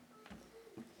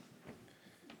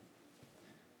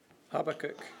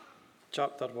Habakkuk,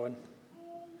 chapter 1.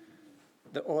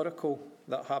 The oracle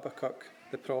that Habakkuk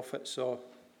the prophet saw.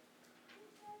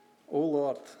 O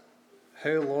Lord,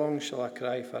 how long shall I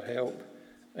cry for help,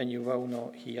 and you will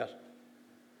not hear?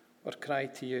 Or cry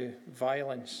to you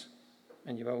violence,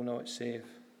 and you will not save?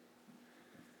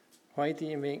 Why do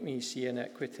you make me see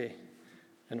iniquity,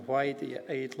 and why do you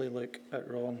idly look at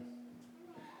wrong?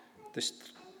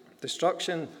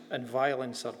 Destruction and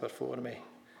violence are before me.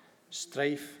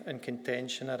 Strife and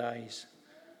contention arise.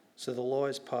 So the law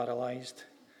is paralyzed,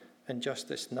 and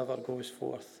justice never goes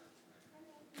forth.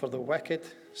 For the wicked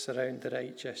surround the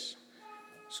righteous,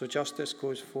 so justice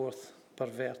goes forth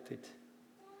perverted.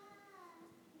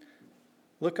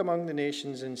 Look among the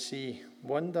nations and see,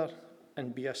 wonder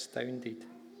and be astounded.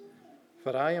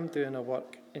 For I am doing a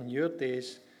work in your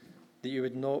days that you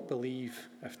would not believe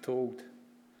if told.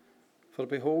 For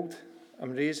behold,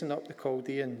 I'm raising up the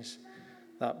Chaldeans,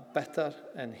 that bitter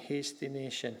and hasty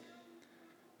nation,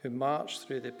 who march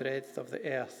through the breadth of the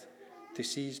earth to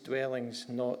seize dwellings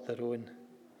not their own.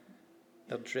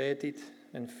 They're dreaded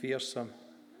and fearsome.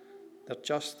 Their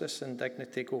justice and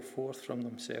dignity go forth from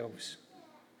themselves.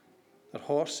 Their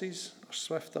horses are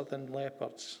swifter than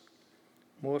leopards,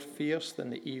 more fierce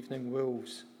than the evening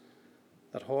wolves.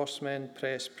 Their horsemen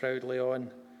press proudly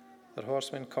on. Their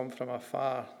horsemen come from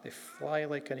afar. They fly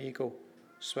like an eagle,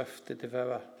 swift to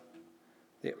devour.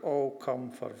 They all come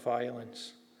for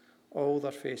violence, all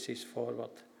their faces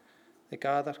forward. They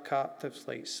gather captives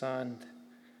like sand.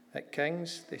 At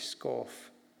kings they scoff,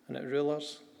 and at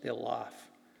rulers they laugh.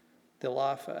 They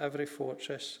laugh at every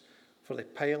fortress, for they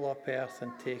pile up earth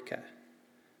and take it.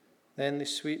 Then they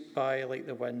sweep by like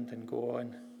the wind and go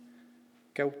on.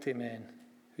 Guilty men,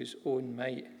 whose own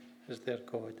might is their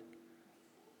God.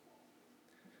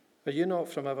 Are you not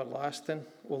from everlasting,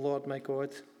 O Lord my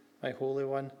God, my Holy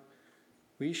One?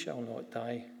 We shall not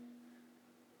die.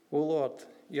 O Lord,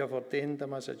 you have ordained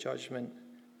them as a judgment,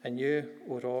 and you,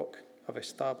 O Rock, have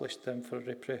established them for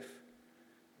reproof.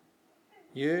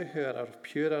 You who are of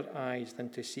purer eyes than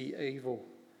to see evil,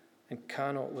 and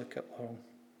cannot look at wrong.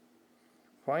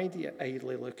 Why do you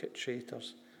idly look at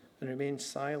traitors, and remain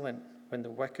silent when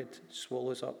the wicked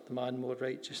swallows up the man more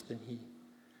righteous than he?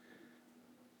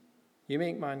 You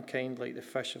make mankind like the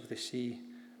fish of the sea,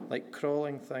 like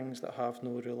crawling things that have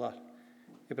no ruler.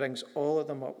 He brings all of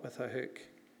them up with a hook.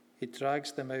 He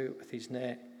drags them out with his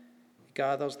net. He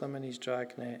gathers them in his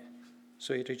dragnet,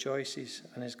 so he rejoices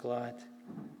and is glad.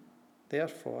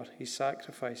 Therefore he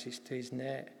sacrifices to his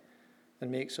net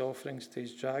and makes offerings to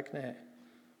his dragnet,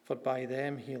 for by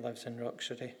them he lives in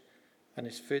luxury, and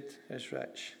his food is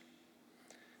rich.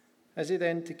 Is he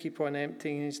then to keep on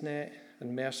emptying his net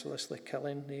and mercilessly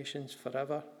killing nations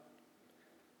forever?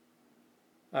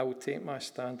 I will take my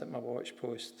stand at my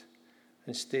watchpost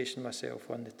and station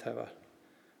myself on the tower,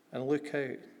 and look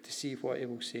out to see what he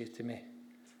will say to me,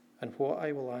 and what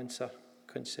I will answer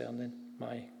concerning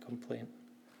my complaint.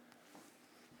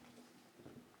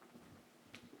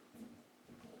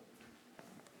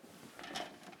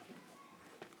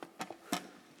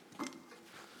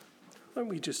 Why don't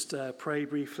we just pray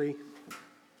briefly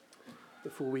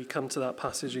before we come to that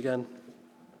passage again?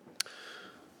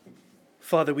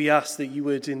 Father, we ask that you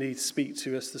would indeed speak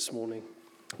to us this morning.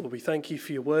 Lord, we thank you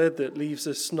for your word that leaves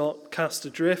us not cast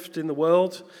adrift in the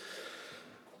world,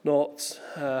 not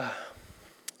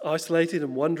isolated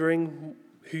and wondering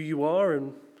who you are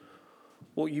and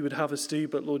what you would have us do,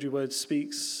 but Lord, your word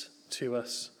speaks to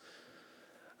us.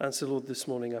 And so, Lord, this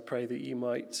morning I pray that you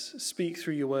might speak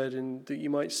through your word and that you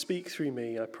might speak through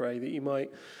me. I pray that you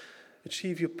might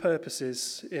achieve your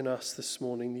purposes in us this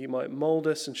morning, that you might mold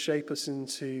us and shape us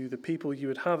into the people you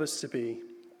would have us to be.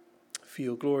 For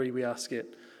your glory we ask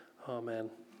it. Amen.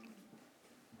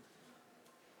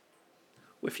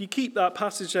 Well, if you keep that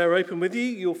passage there open with you,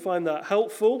 you'll find that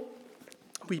helpful.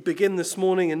 We begin this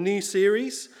morning a new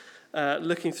series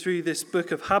looking through this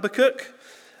book of Habakkuk.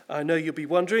 I know you'll be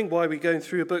wondering why we're going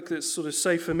through a book that's sort of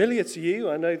so familiar to you.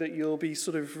 I know that you'll be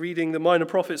sort of reading the minor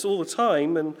prophets all the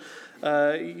time, and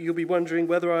you'll be wondering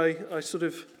whether I sort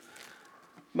of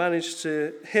managed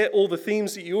to hit all the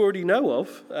themes that you already know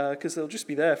of, because they'll just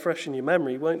be there fresh in your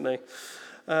memory, won't they?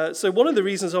 So one of the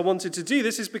reasons I wanted to do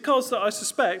this is because that I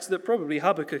suspect that probably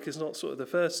Habakkuk is not sort of the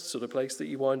first sort of place that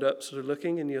you wind up sort of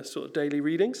looking in your sort of daily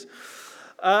readings.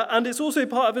 And it's also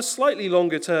part of a slightly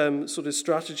longer term sort of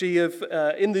strategy of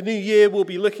in the new year we'll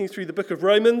be looking through the book of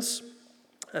Romans,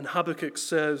 And Habakkuk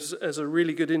serves as a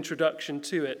really good introduction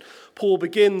to it. Paul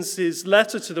begins his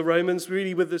letter to the Romans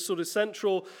really with this sort of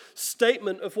central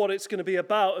statement of what it's going to be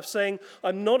about, of saying,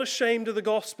 I'm not ashamed of the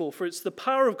gospel, for it's the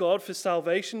power of God for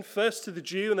salvation, first to the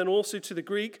Jew and then also to the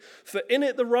Greek. For in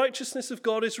it the righteousness of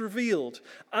God is revealed.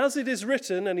 As it is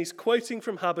written, and he's quoting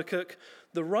from Habakkuk,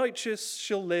 the righteous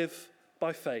shall live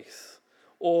by faith.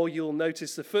 Or you'll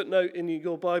notice the footnote in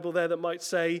your Bible there that might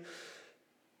say,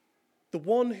 the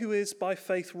one who is by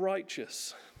faith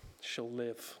righteous shall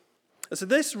live. And so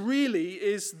this really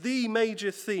is the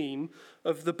major theme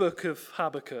of the book of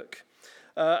Habakkuk.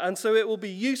 And so it will be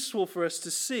useful for us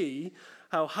to see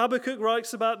how Habakkuk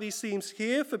writes about these themes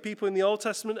here for people in the Old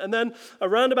Testament. And then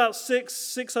around about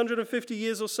 650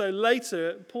 years or so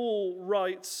later, Paul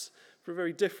writes for a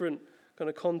very different kind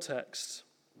of context.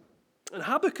 And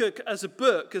Habakkuk as a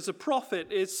book, as a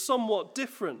prophet, is somewhat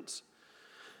different.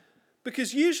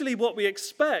 Because usually what we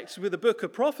expect with a book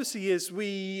of prophecy is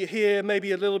we hear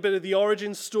maybe a little bit of the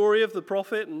origin story of the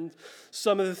prophet and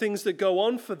some of the things that go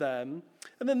on for them.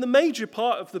 And then the major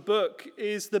part of the book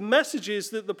is the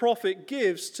messages that the prophet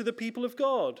gives to the people of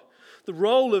God. The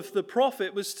role of the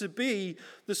prophet was to be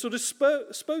the sort of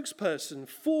spokesperson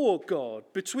for God,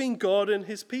 between God and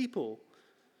his people.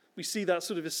 We see that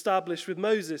sort of established with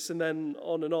Moses and then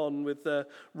on with the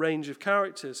range of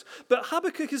characters. But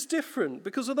Habakkuk is different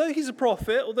because although he's a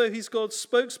prophet, although he's God's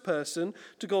spokesperson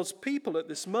to God's people at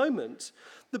this moment,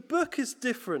 the book is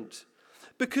different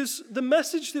because the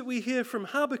message that we hear from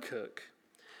Habakkuk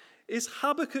is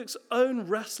Habakkuk's own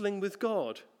wrestling with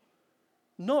God,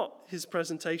 not his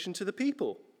presentation to the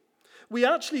people. We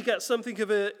actually get something of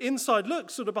an inside look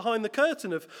sort of behind the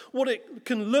curtain of what it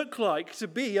can look like to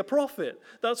be a prophet,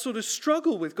 that sort of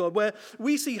struggle with God, where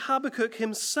we see Habakkuk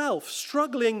himself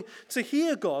struggling to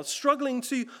hear God, struggling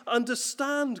to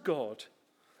understand God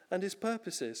and his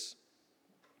purposes.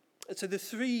 And so the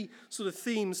three sort of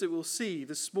themes that we'll see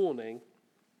this morning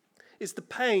is the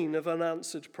pain of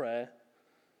unanswered prayer,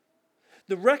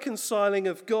 the reconciling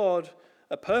of God,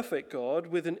 a perfect God,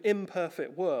 with an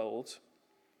imperfect world,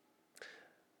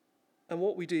 and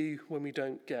what we do when we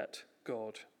don't get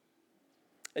God.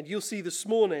 And you'll see this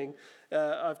morning,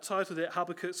 I've titled it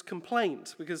Habakkuk's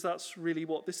Complaint, because that's really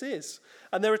what this is.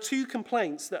 And there are two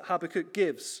complaints that Habakkuk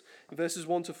gives. In verses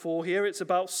 1 to 4 here, it's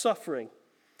about suffering.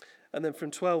 And then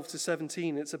from 12 to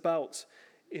 17, it's about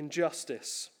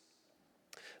injustice.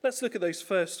 Let's look at those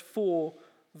first 4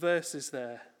 verses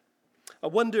there. I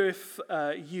wonder if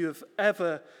you have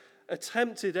ever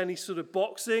attempted any sort of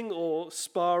boxing or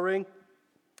sparring.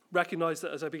 Recognize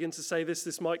that as I begin to say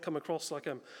this might come across like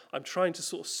I'm trying to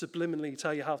sort of subliminally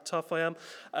tell you how tough I am.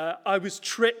 I was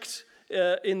tricked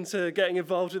into getting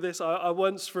involved with this. I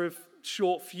once, for a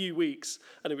short few weeks,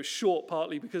 and it was short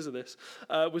partly because of this,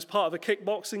 was part of a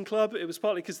kickboxing club. It was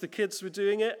partly because the kids were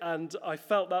doing it, and I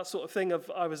felt that sort of thing of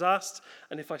I was asked,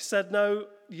 and if I said no,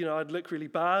 I'd look really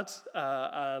bad,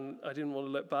 and I didn't want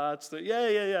to look bad, so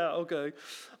yeah, I'll go.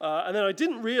 And then I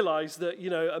didn't realize that,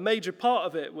 a major part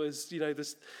of it was,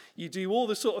 this, you do all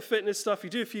the sort of fitness stuff, you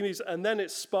do a few moves, and then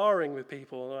it's sparring with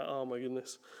people. And I'm like, oh my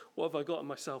goodness, what have I gotten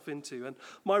myself into? And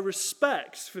my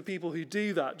respect for people who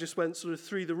do that just went sort of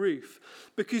through the roof,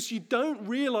 because you don't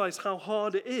realize how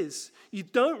hard it is. You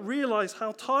don't realize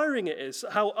how tiring it is,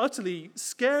 how utterly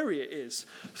scary it is.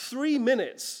 3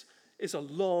 minutes is a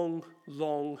long,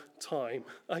 long time.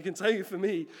 I can tell you, for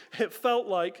me, it felt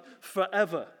like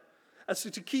forever. And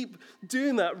so to keep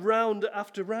doing that round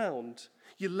after round,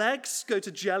 your legs go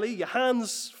to jelly, your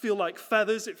hands feel like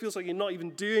feathers, it feels like you're not even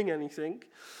doing anything.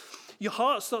 Your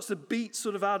heart starts to beat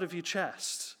sort of out of your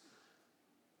chest.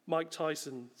 Mike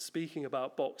Tyson, speaking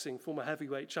about boxing, former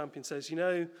heavyweight champion, says,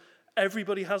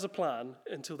 everybody has a plan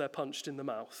until they're punched in the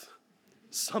mouth.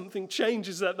 Something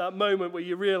changes at that moment where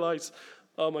you realize,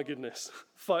 oh my goodness,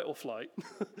 fight or flight.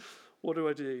 What do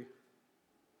I do?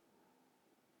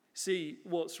 See,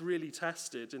 what's really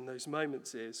tested in those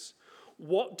moments is,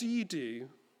 what do you do?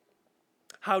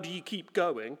 How do you keep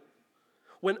going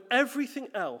when everything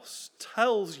else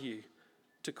tells you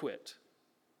to quit?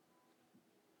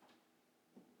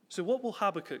 So what will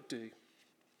Habakkuk do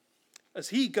as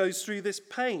he goes through this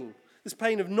pain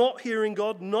of not hearing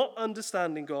God, not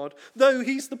understanding God, though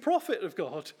he's the prophet of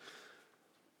God?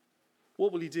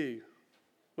 What will he do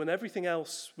when everything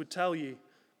else would tell you,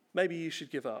 maybe you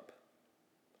should give up?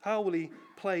 How will he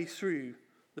play through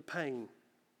the pain?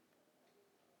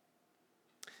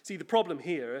 See, the problem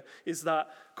here is that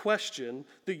question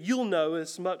that you'll know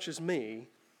as much as me.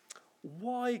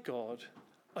 Why, God,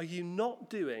 are you not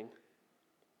doing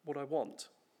what I want?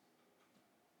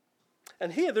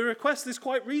 And here the request is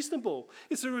quite reasonable.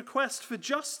 It's a request for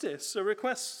justice, a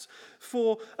request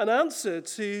for an answer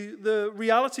to the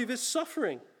reality of his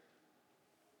suffering.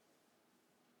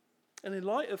 And in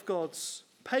light of God's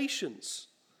patience,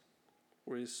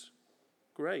 or his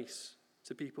grace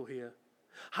to people here,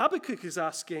 Habakkuk is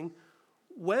asking,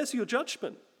 where's your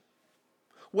judgment?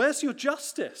 Where's your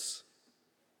justice?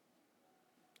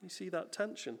 You see that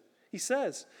tension. He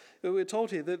says, we're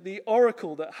told here, that the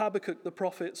oracle that Habakkuk the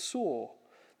prophet saw,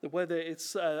 that whether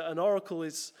it's an oracle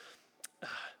is,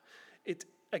 it's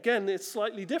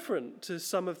slightly different to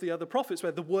some of the other prophets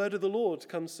where the word of the Lord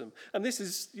comes to them. And this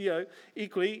is,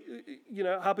 equally,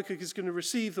 Habakkuk is going to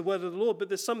receive the word of the Lord, but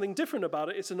there's something different about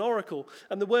it. It's an oracle.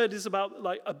 And the word is about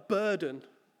like a burden.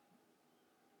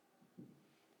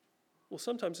 Or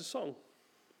sometimes a song,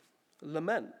 a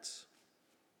lament.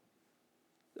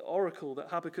 The oracle that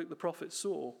Habakkuk the prophet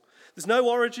saw. There's no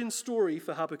origin story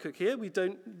for Habakkuk here. We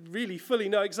don't really fully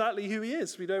know exactly who he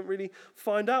is. We don't really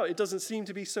find out. It doesn't seem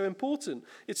to be so important.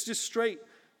 It's just straight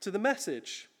to the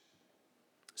message.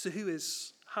 So who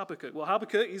is Habakkuk? Well,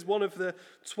 Habakkuk is one of the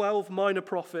 12 minor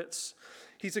prophets.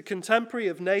 He's a contemporary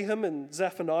of Nahum and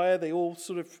Zephaniah. They all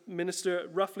sort of minister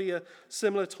at roughly a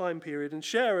similar time period and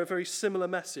share a very similar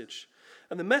message.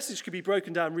 And the message could be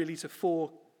broken down really to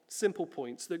 4 simple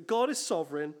points: that God is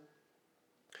sovereign,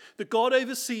 that God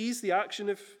oversees the action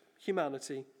of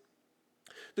humanity,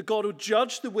 that God will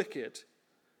judge the wicked,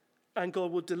 and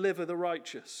God will deliver the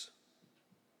righteous.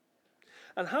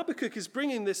 And Habakkuk is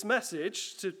bringing this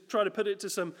message, to try to put it to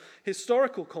some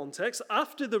historical context,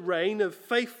 after the reign of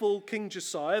faithful King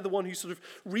Josiah, the one who sort of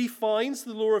refines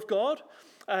the law of God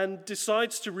and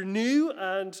decides to renew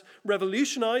and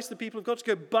revolutionize the people of God, to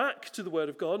go back to the word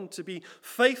of God and to be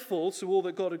faithful to all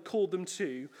that God had called them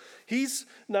to. He's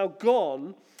now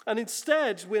gone, and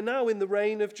instead we're now in the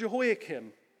reign of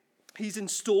Jehoiakim. He's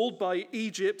installed by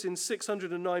Egypt in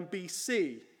 609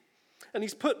 BC. And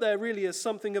he's put there really as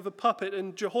something of a puppet,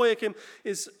 and Jehoiakim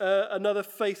is another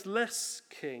faithless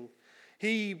king.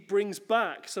 He brings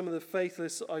back some of the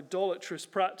faithless, idolatrous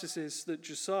practices that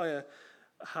Josiah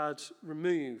had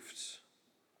removed.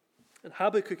 And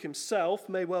Habakkuk himself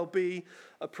may well be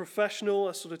a professional,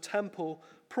 a sort of temple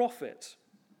prophet.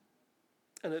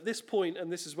 And at this point,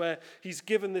 and this is where he's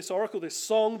given this oracle, this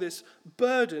song, this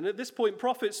burden, at this point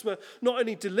prophets were not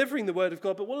only delivering the word of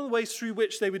God, but one of the ways through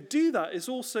which they would do that is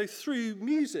also through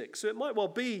music. So it might well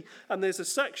be, and there's a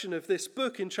section of this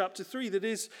book in chapter 3 that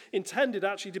is intended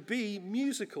actually to be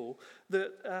musical,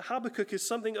 that Habakkuk is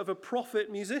something of a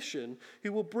prophet musician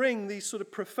who will bring these sort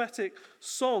of prophetic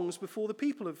songs before the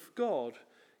people of God,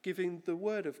 giving the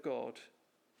word of God.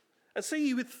 And so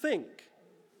you would think,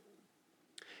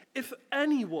 if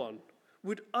anyone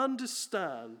would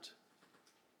understand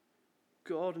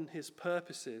God and his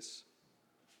purposes,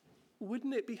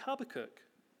 wouldn't it be Habakkuk?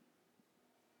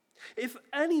 If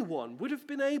anyone would have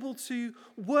been able to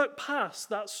work past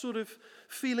that sort of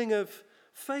feeling of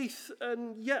faith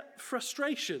and yet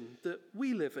frustration that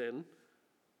we live in,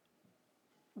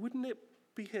 wouldn't it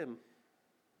be him?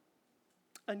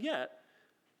 And yet,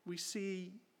 we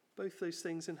see both those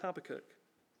things in Habakkuk.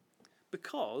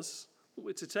 Because what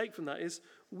we're to take from that is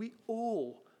we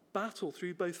all battle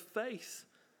through both faith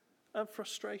and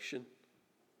frustration.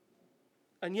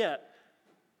 And yet,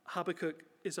 Habakkuk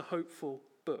is a hopeful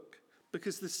book,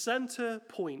 because the center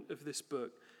point of this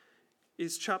book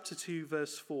is chapter 2,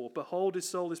 verse 4. Behold, his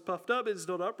soul is puffed up, it is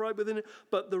not upright within it,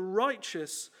 but the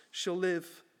righteous shall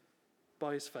live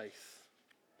by his faith.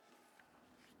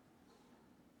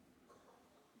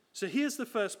 So here's the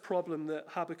first problem that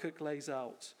Habakkuk lays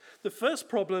out. The first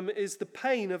problem is the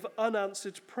pain of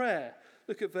unanswered prayer.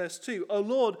 Look at verse 2. O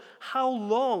Lord, how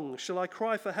long shall I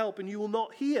cry for help and you will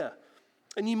not hear?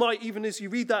 And you might, even as you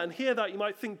read that and hear that, you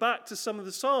might think back to some of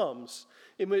the Psalms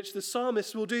in which the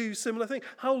psalmist will do similar things.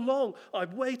 How long?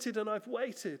 I've waited and I've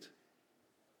waited.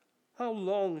 How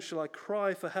long shall I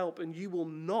cry for help and you will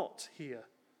not hear?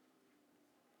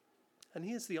 And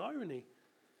here's the irony.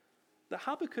 That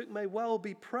Habakkuk may well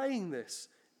be praying this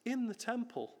in the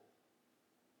temple.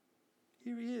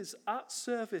 Here he is at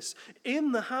service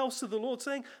in the house of the Lord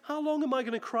saying, how long am I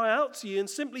going to cry out to you and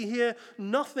simply hear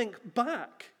nothing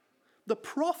back? The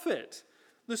prophet,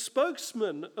 the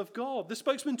spokesman of God, the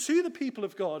spokesman to the people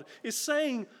of God is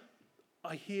saying,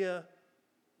 I hear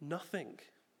nothing.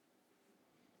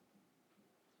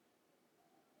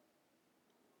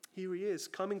 Here he is,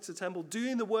 coming to the temple,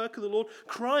 doing the work of the Lord,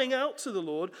 crying out to the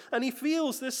Lord, and he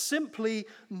feels there's simply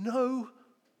no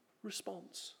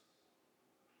response.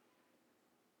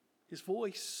 His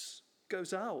voice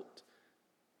goes out,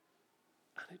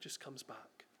 and it just comes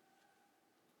back.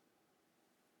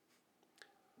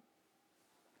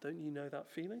 Don't you know that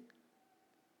feeling?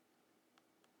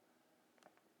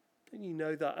 Don't you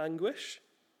know that anguish?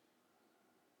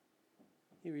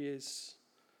 Here he is,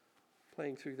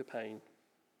 playing through the pain.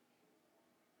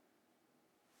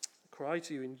 I cry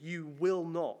to you, and you will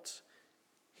not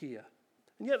hear.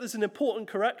 And yet there's an important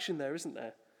correction there, isn't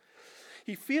there?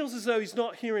 He feels as though he's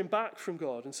not hearing back from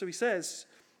God. And so he says,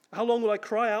 how long will I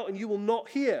cry out and you will not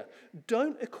hear?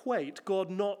 Don't equate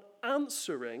God not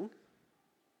answering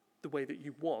the way that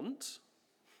you want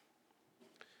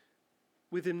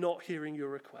with him not hearing your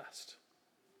request.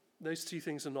 Those two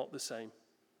things are not the same.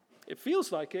 It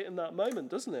feels like it in that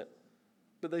moment, doesn't it?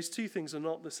 But those two things are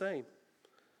not the same.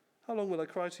 How long will I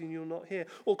cry to you and you will not hear?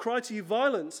 Or cry to you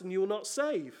violence and you will not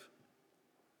save?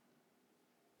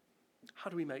 How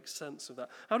do we make sense of that?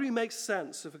 How do we make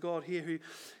sense of a God here who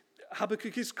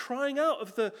Habakkuk is crying out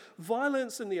of the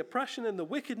violence and the oppression and the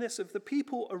wickedness of the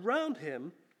people around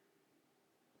him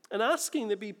and asking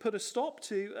to be put a stop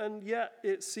to, and yet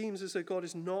it seems as though God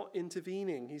is not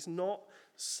intervening. He's not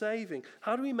saving.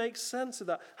 How do we make sense of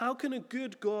that? How can a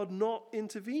good God not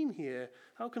intervene here?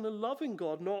 How can a loving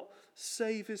God not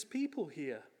save his people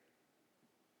here?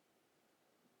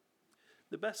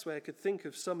 The best way I could think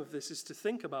of some of this is to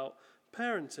think about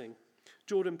parenting.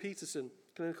 Jordan Peterson,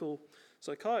 clinical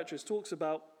psychiatrist, talks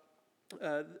about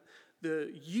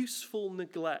the useful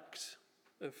neglect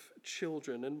of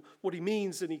children and what he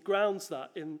means, and he grounds that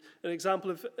in an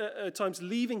example of at times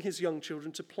leaving his young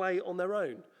children to play on their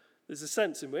own. There's a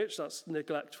sense in which that's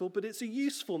neglectful, but it's a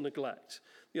useful neglect.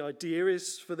 The idea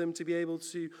is for them to be able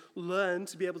to learn,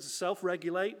 to be able to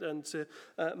self-regulate and to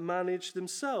manage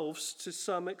themselves to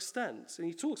some extent. And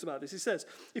he talks about this. He says,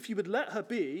 if you would let her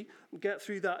be, get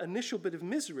through that initial bit of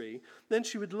misery, then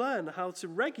she would learn how to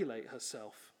regulate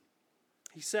herself.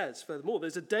 He says, furthermore,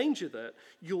 there's a danger that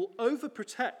you'll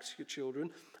overprotect your children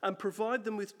and provide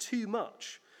them with too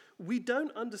much. We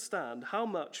don't understand how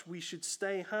much we should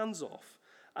stay hands off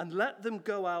and let them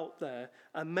go out there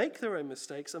and make their own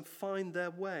mistakes and find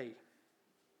their way.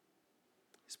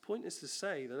 His point is to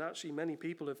say that actually many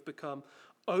people have become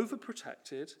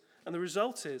overprotected, and the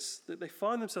result is that they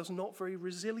find themselves not very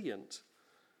resilient.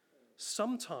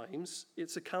 Sometimes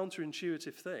it's a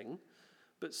counterintuitive thing,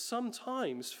 but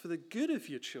sometimes for the good of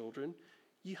your children,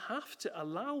 you have to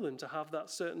allow them to have that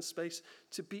certain space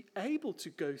to be able to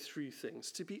go through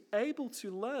things, to be able to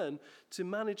learn to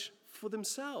manage for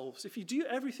themselves. If you do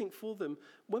everything for them,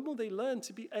 when will they learn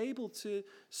to be able to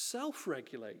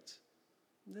self-regulate?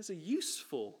 There's a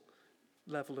useful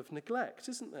level of neglect,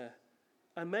 isn't there?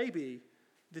 And maybe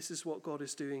this is what God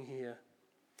is doing here.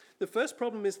 The first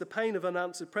problem is the pain of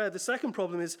unanswered prayer. The second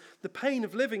problem is the pain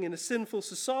of living in a sinful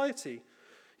society.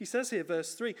 He says here,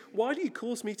 verse 3, why do you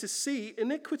cause me to see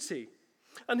iniquity?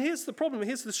 And here's the problem,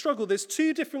 here's the struggle. There's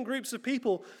two different groups of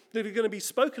people that are going to be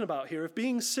spoken about here, of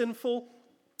being sinful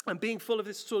and being full of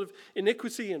this sort of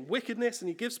iniquity and wickedness, and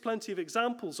he gives plenty of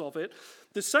examples of it.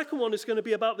 The second one is going to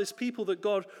be about this people that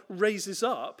God raises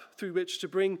up through which to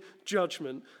bring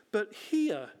judgment. But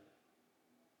here,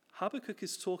 Habakkuk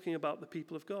is talking about the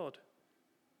people of God.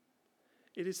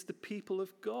 It is the people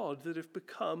of God that have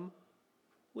become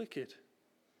wicked.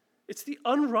 It's the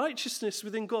unrighteousness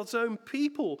within God's own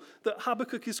people that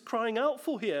Habakkuk is crying out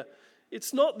for here.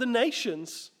 It's not the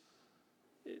nations.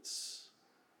 It's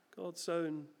God's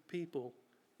own people,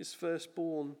 his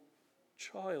firstborn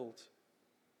child.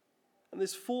 And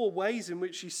there's four ways in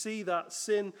which you see that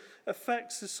sin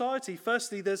affects society.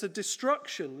 Firstly, there's a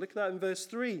destruction. Look at that in verse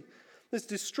 3. There's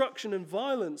destruction and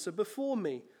violence are before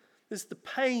me. There's the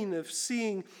pain of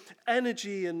seeing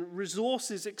energy and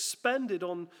resources expended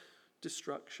on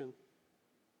destruction.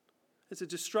 There's a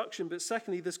destruction, but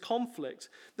secondly, there's conflict.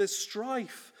 There's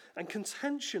strife and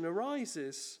contention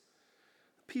arises.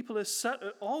 People are set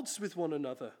at odds with one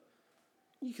another.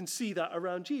 You can see that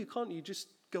around you, can't you? Just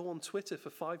go on Twitter for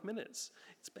 5 minutes.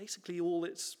 It's basically all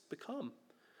it's become.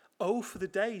 Oh, for the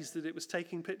days that it was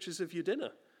taking pictures of your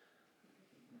dinner.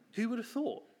 Who would have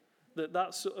thought that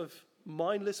that sort of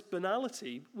mindless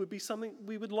banality would be something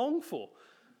we would long for,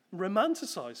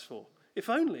 romanticize for? If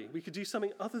only we could do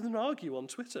something other than argue on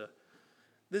Twitter.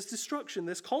 There's destruction,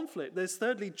 there's conflict. There's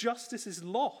thirdly, justice is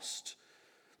lost.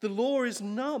 The law is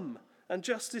numb and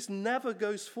justice never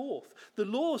goes forth. The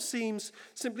law seems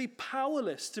simply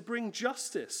powerless to bring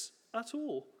justice at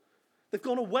all. They've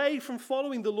gone away from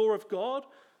following the law of God,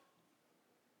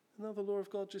 and now the law of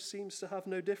God just seems to have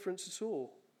no difference at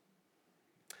all.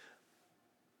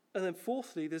 And then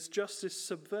fourthly, there's justice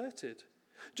subverted.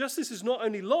 Justice is not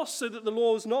only lost so that the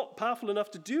law is not powerful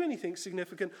enough to do anything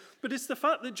significant, but it's the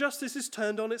fact that justice is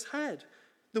turned on its head.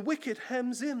 The wicked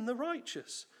hems in the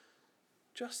righteous.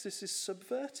 Justice is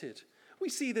subverted. We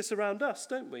see this around us,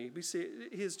 don't we? We see it,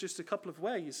 here's just a couple of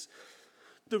ways.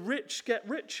 The rich get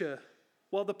richer,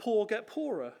 while the poor get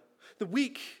poorer. The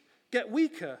weak get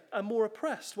weaker and more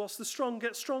oppressed, whilst the strong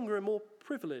get stronger and more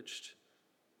privileged.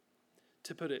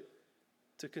 To put it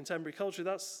to contemporary culture,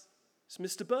 it's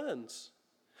Mr. Burns.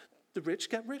 The rich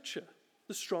get richer,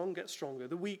 the strong get stronger,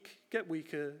 the weak get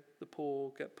weaker, the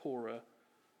poor get poorer.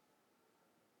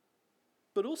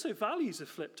 But also values are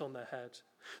flipped on their head.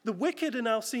 The wicked are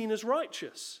now seen as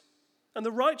righteous, and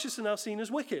the righteous are now seen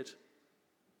as wicked.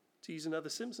 To use another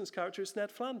Simpsons character, it's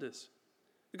Ned Flanders.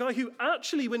 The guy who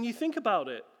actually, when you think about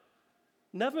it,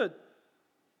 never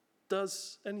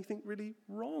does anything really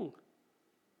wrong.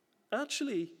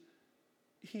 Actually,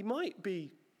 he might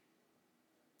be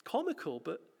comical,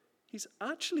 but he's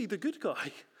actually the good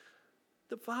guy.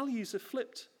 The values are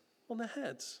flipped on their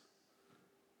heads.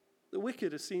 The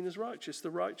wicked are seen as righteous, the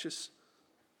righteous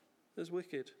as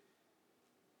wicked.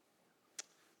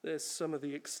 There's some of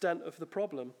the extent of the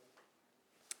problem.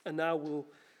 And now we'll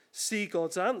see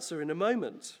God's answer in a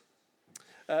moment.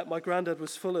 My granddad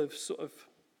was full of sort of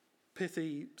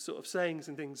pithy sort of sayings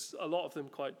and things, a lot of them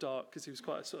quite dark because he was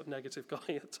quite a sort of negative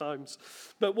guy at times.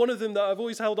 But one of them that I've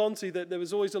always held on to, that there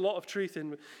was always a lot of truth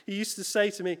in, he used to say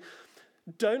to me,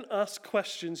 don't ask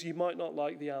questions you might not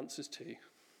like the answers to.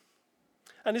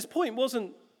 And his point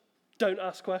wasn't, don't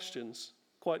ask questions,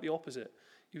 quite the opposite.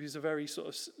 He was a very sort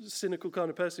of cynical kind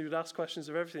of person who would ask questions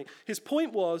of everything. His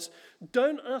point was,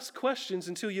 don't ask questions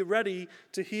until you're ready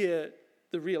to hear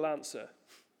the real answer.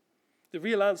 The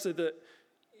real answer that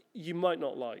you might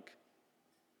not like.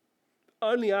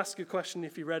 Only ask a question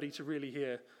if you're ready to really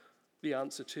hear the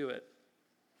answer to it.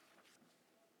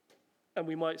 And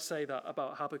we might say that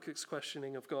about Habakkuk's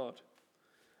questioning of God.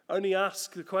 Only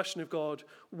ask the question of God,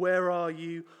 where are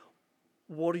you?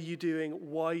 What are you doing?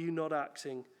 Why are you not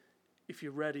acting? If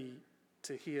you're ready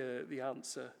to hear the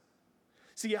answer.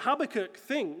 See, Habakkuk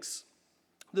thinks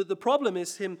that the problem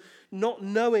is him not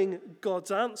knowing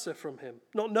God's answer from him,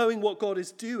 not knowing what God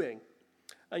is doing.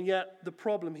 And yet the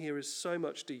problem here is so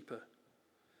much deeper.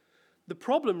 The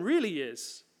problem really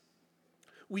is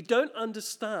we don't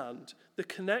understand the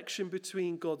connection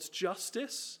between God's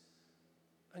justice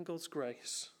and God's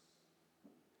grace.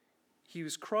 He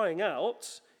was crying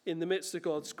out in the midst of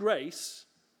God's grace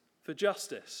for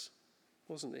justice,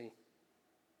 wasn't he?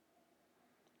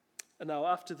 And now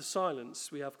after the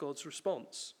silence, we have God's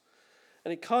response.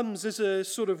 And it comes as a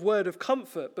sort of word of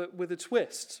comfort, but with a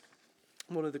twist.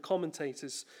 One of the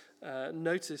commentators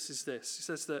notices this. He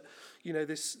says that,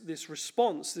 this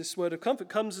response, this word of comfort,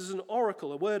 comes as an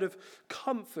oracle, a word of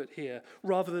comfort here,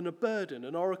 rather than a burden.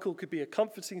 An oracle could be a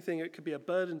comforting thing, it could be a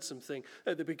burdensome thing.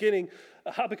 At the beginning,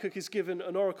 Habakkuk is given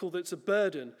an oracle that's a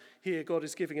burden. Here, God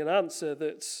is giving an answer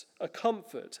that's a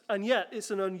comfort. And yet, it's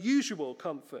an unusual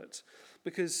comfort,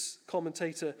 because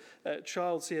commentator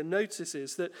Childs here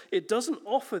notices that it doesn't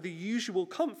offer the usual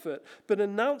comfort, but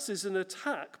announces an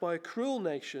attack by a cruel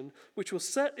nation which will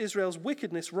set Israel's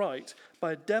wickedness right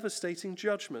by a devastating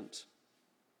judgment.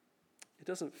 It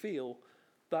doesn't feel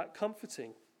that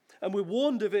comforting. And we're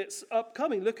warned of its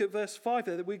upcoming. Look at verse 5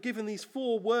 there, that we're given these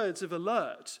 4 words of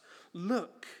alert.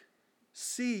 Look,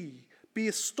 see, be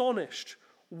astonished,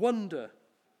 wonder.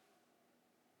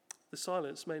 The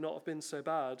silence may not have been so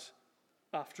bad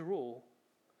after all.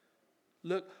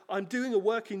 Look, I'm doing a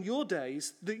work in your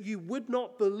days that you would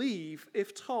not believe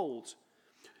if told.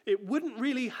 It wouldn't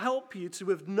really help you to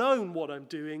have known what I'm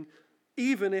doing,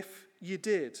 even if you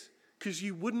did, because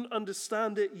you wouldn't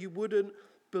understand it, you wouldn't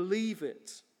believe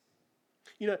it.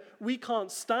 We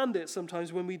can't stand it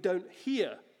sometimes when we don't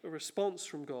hear a response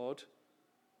from God,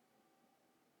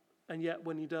 and yet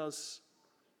when he does,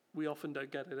 we often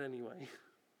don't get it anyway.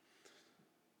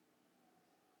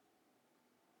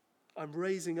 I'm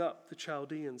raising up the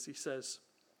Chaldeans, he says.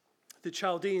 The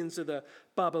Chaldeans are the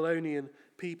Babylonian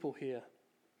people here.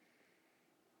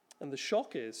 And the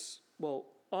shock is,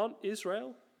 aren't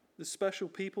Israel the special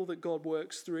people that God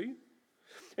works through?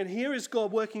 And here is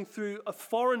God working through a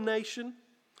foreign nation,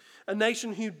 a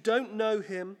nation who don't know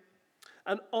him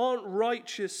and aren't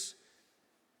righteous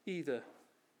either.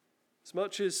 As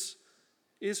much as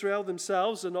Israel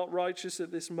themselves are not righteous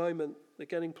at this moment, they're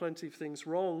getting plenty of things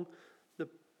wrong, the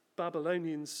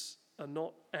Babylonians are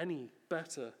not any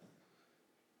better.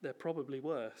 They're probably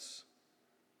worse.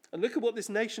 And look at what this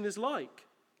nation is like.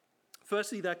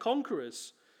 Firstly, they're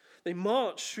conquerors. They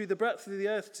march through the breadth of the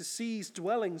earth to seize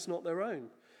dwellings not their own.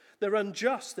 They're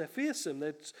unjust, they're fearsome,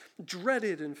 they're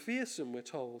dreaded and fearsome, we're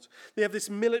told. They have this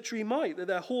military might that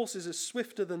their horses are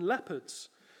swifter than leopards.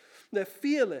 They're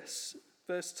fearless.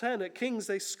 Verse 10, at kings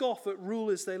they scoff, at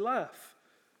rulers they laugh.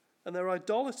 And they're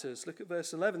idolaters. Look at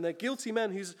verse 11. They're guilty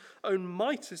men whose own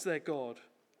might is their God.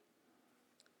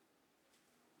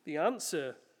 The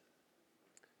answer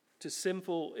to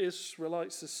sinful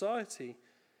Israelite society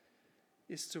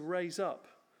is to raise up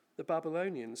the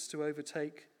Babylonians to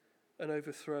overtake and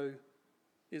overthrow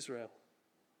Israel.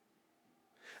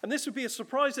 And this would be a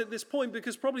surprise at this point,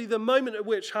 because probably the moment at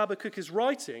which Habakkuk is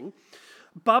writing,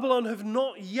 Babylon have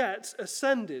not yet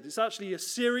ascended. It's actually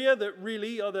Assyria that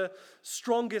really are the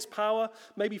strongest power,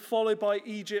 maybe followed by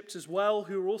Egypt as well,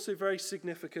 who are also very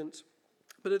significant.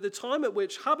 But at the time at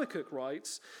which Habakkuk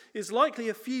writes is likely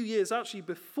a few years actually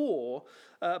before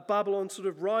Babylon sort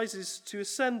of rises to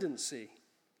ascendancy.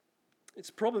 It's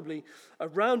probably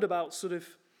around about sort of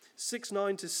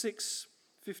 609 to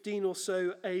 615 or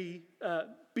so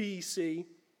BC,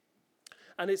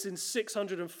 and it's in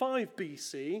 605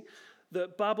 BC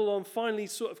that Babylon finally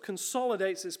sort of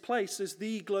consolidates its place as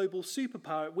the global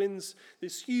superpower. It wins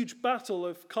this huge battle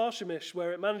of Carchemish,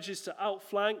 where it manages to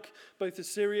outflank both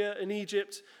Assyria and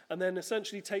Egypt, and then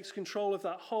essentially takes control of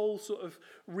that whole sort of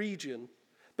region.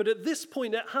 But at this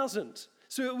point it hasn't.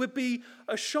 So it would be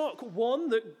a shock, one,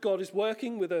 that God is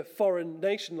working with a foreign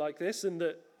nation like this, and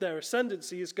that their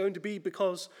ascendancy is going to be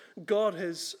because God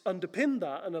has underpinned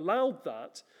that and allowed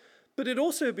that. But it'd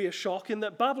also be a shock in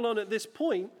that Babylon at this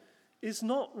point is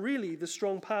not really the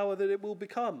strong power that it will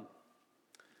become.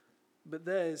 But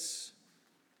there's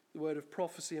the word of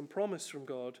prophecy and promise from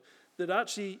God, that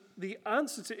actually the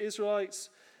answer to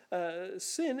Israelites'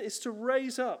 sin is to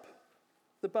raise up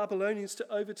the Babylonians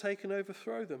to overtake and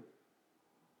overthrow them.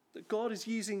 That God is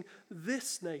using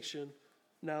this nation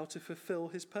now to fulfill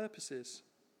his purposes.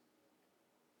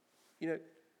 You know,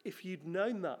 if you'd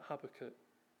known that, Habakkuk,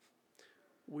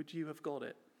 would you have got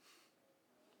it?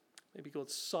 Maybe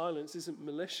God's silence isn't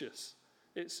malicious.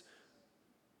 It's,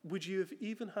 would you have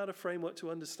even had a framework to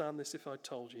understand this if I'd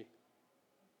told you?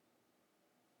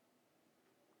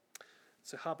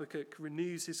 So Habakkuk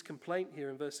renews his complaint here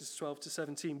in verses 12 to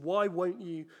 17. Why won't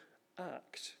you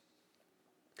act?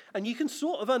 And you can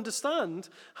sort of understand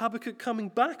Habakkuk coming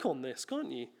back on this,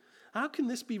 can't you? How can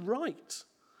this be right?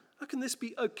 How can this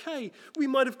be okay? We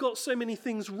might have got so many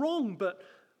things wrong, but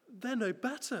they're no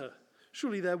better.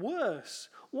 Surely they're worse.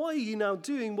 Why are you now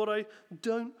doing what I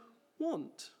don't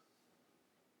want?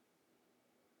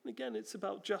 Again, it's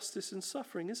about justice and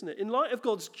suffering, isn't it? In light of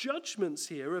God's judgments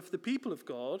here of the people of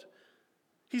God,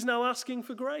 he's now asking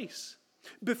for grace.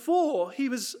 Before, he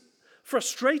was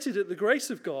frustrated at the grace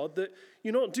of God that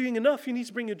you're not doing enough, you need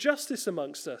to bring a justice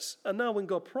amongst us. And now when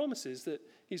God promises that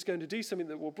he's going to do something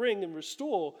that will bring and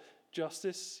restore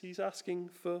justice, he's asking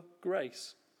for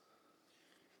grace.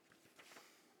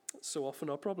 That's so often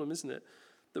our problem, isn't it?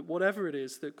 That whatever it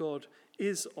is that God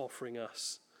is offering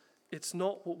us, it's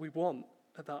not what we want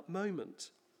at that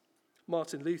moment.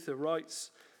 Martin Luther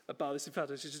writes about this. In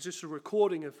fact, it's just a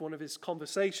recording of one of his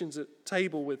conversations at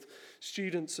table with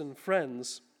students and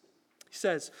friends. He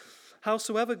says,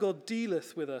 "Howsoever God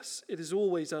dealeth with us, it is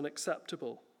always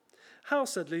unacceptable. How,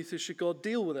 said Luther, should God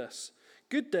deal with us?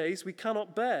 Good days we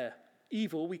cannot bear,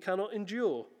 evil we cannot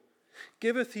endure.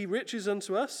 Giveth he riches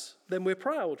unto us, then we're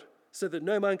proud, so that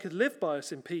no man could live by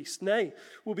us in peace. Nay,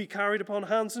 we'll be carried upon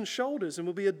hands and shoulders, and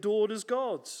will be adored as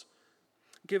gods.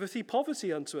 Giveth he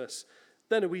poverty unto us,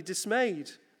 then are we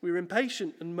dismayed, we're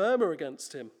impatient and murmur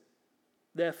against him.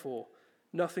 Therefore,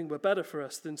 nothing were better for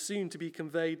us than soon to be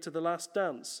conveyed to the last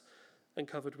dance and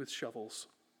covered with shovels."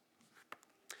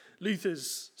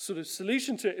 Luther's sort of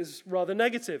solution to it is rather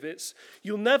negative. It's,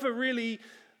 you'll never really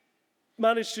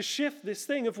manage to shift this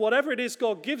thing of whatever it is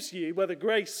God gives you, whether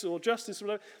grace or justice or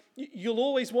whatever, you'll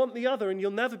always want the other and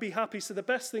you'll never be happy. So the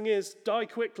best thing is die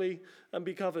quickly and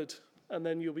be covered, and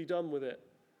then you'll be done with it.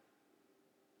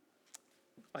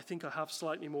 I think I have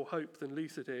slightly more hope than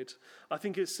Luther did. I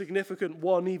think it's significant,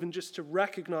 one, even just to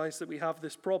recognize that we have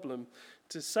this problem,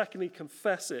 to secondly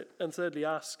confess it, and thirdly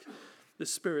ask the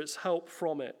Spirit's help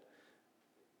from it.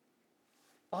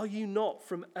 Are you not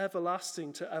from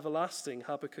everlasting to everlasting,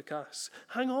 Habakkuk asks.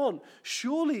 Hang on,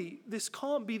 surely this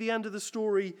can't be the end of the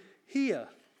story here.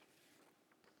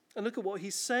 And look at what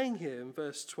he's saying here in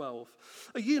verse 12.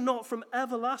 Are you not from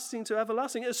everlasting to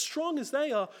everlasting? As strong as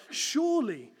they are,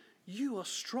 surely you are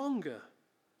stronger.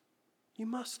 You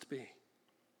must be.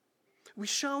 We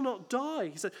shall not die.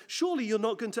 He said, surely you're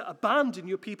not going to abandon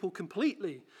your people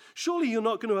completely. Surely you're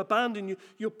not going to abandon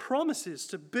your promises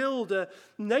to build a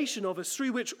nation of us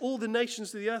through which all the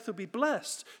nations of the earth will be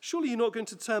blessed. Surely you're not going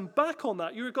to turn back on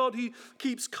that. You're a God who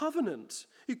keeps covenant,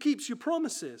 who keeps your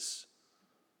promises.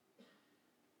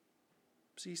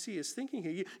 So you see his thinking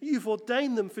here. You've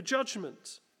ordained them for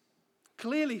judgment,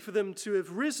 clearly for them to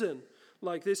have risen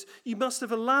like this. You must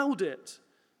have allowed it.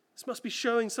 This must be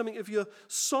showing something of your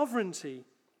sovereignty.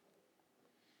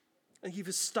 And you've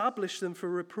established them for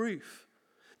reproof.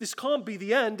 This can't be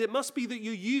the end. It must be that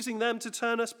you're using them to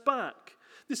turn us back.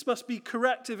 This must be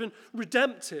corrective and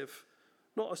redemptive,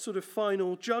 not a sort of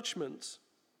final judgment.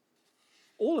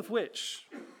 All of which,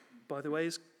 by the way,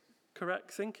 is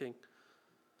correct thinking.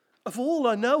 Of all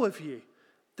I know of you,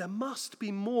 there must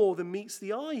be more than meets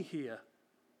the eye here.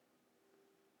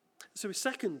 So his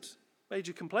second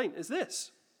major complaint is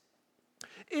this.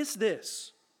 Is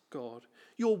this, God,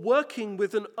 you're working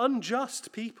with an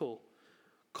unjust people,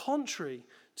 contrary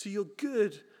to your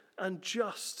good and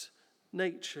just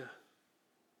nature?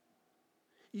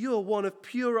 You are one of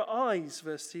purer eyes,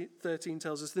 verse 13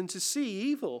 tells us, than to see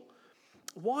evil.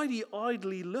 Why do you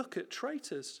idly look at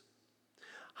traitors?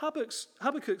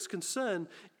 Habakkuk's concern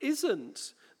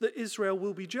isn't that Israel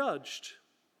will be judged.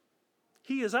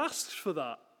 He has asked for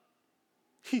that.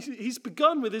 He's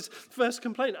begun with his first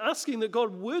complaint, asking that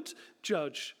God would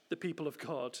judge the people of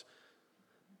God.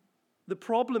 The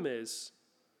problem is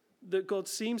that God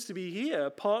seems to be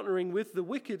here partnering with the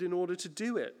wicked in order to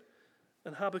do it.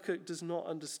 And Habakkuk does not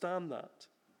understand that.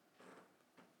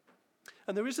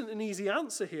 And there isn't an easy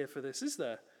answer here for this, is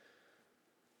there?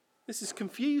 This is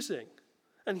confusing.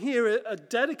 And here a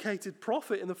dedicated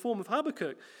prophet in the form of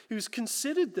Habakkuk who's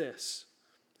considered this,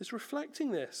 is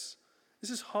reflecting this. This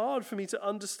is hard for me to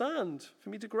understand, for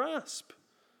me to grasp.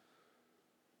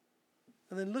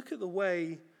 And then look at the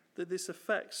way that this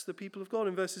affects the people of God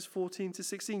in verses 14 to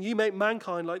 16. You make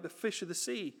mankind like the fish of the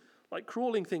sea, like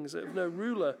crawling things that have no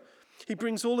ruler. He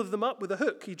brings all of them up with a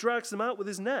hook. He drags them out with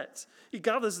his net. He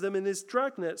gathers them in his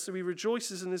dragnet, so he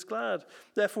rejoices and is glad.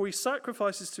 Therefore he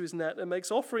sacrifices to his net and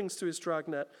makes offerings to his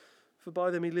dragnet, for by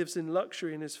them he lives in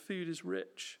luxury and his food is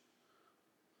rich.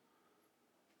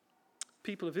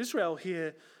 People of Israel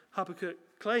here, Habakkuk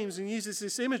claims and uses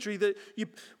this imagery that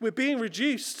we're being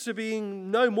reduced to being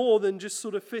no more than just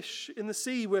sort of fish in the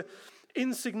sea. We're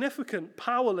insignificant,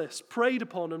 powerless, preyed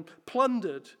upon and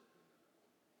plundered.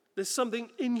 There's something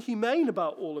inhumane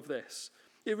about all of this.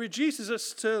 It reduces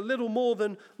us to little more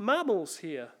than mammals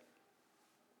here.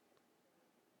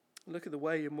 Look at the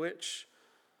way in which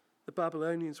the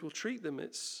Babylonians will treat them.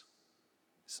 It's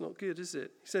not good, is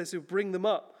it? He says he'll bring them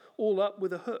all up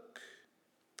with a hook.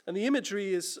 And the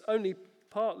imagery is only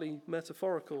partly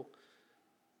metaphorical.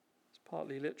 It's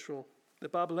partly literal. The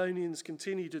Babylonians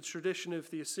continued a tradition of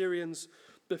the Assyrians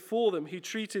before them, who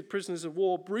treated prisoners of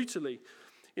war brutally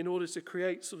in order to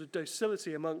create sort of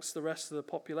docility amongst the rest of the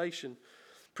population.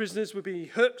 Prisoners would be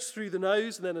hooked through the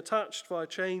nose and then attached via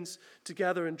chains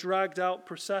together and dragged out,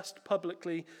 processed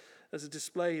publicly as a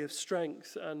display of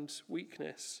strength and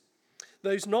weakness.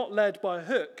 Those not led by a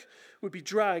hook would be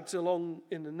dragged along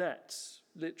in the nets,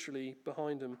 literally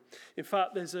behind them. In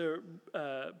fact, there's a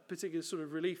particular sort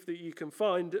of relief that you can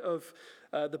find of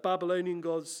the Babylonian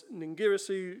gods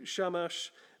Ningirsu,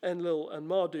 Shamash, Enlil, and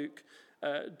Marduk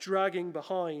dragging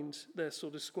behind their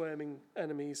sort of squirming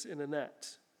enemies in a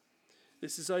net.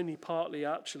 This is only partly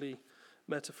actually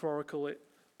metaphorical. It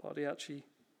partly actually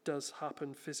does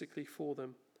happen physically for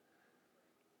them.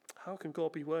 How can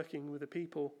God be working with a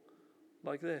people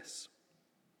like this?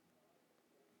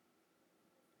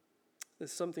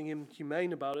 There's something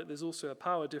inhumane about it. There's also a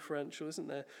power differential, isn't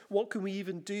there? What can we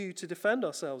even do to defend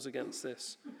ourselves against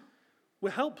this?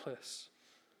 We're helpless.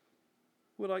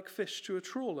 We're like fish to a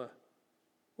trawler.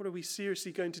 What are we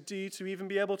seriously going to do to even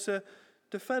be able to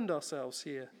defend ourselves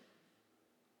here?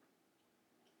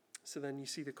 So then you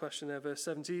see the question there, verse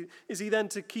 17. Is he then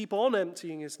to keep on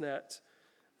emptying his net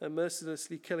and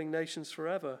mercilessly killing nations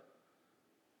forever?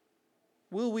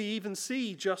 Will we even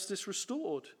see justice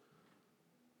restored?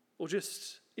 Or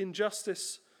just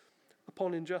injustice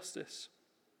upon injustice?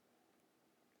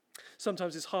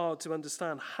 Sometimes it's hard to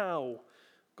understand how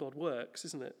God works,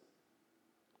 isn't it?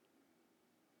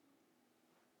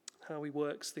 How he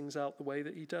works things out the way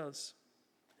that he does.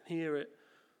 And here it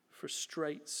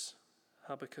frustrates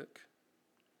Habakkuk.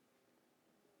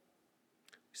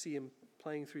 We see him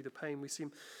playing through the pain. We see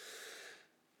him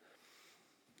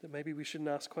that maybe we shouldn't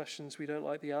ask questions we don't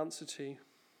like the answer to.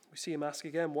 We see him ask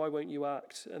again, why won't you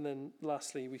act? And then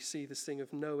lastly, we see this thing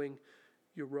of knowing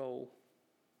your role.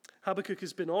 Habakkuk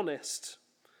has been honest,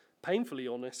 painfully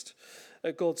honest,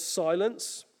 at God's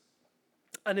silence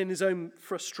and in his own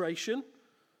frustration.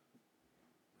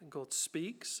 And God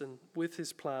speaks and with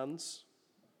his plans.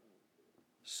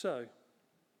 So,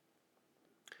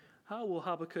 how will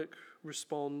Habakkuk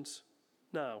respond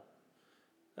now,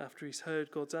 after he's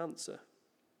heard God's answer?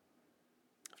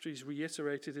 After he's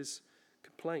reiterated his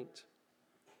complaint?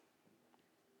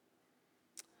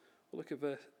 Well, look at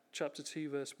chapter 2,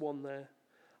 verse 1 there.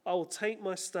 I will take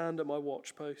my stand at my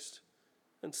watchpost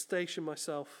and station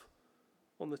myself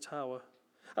on the tower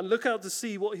and look out to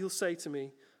see what he'll say to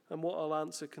me and what I'll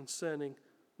answer concerning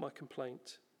my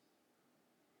complaint.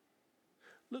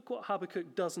 Look what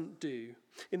Habakkuk doesn't do.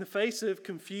 In the face of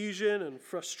confusion and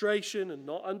frustration and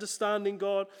not understanding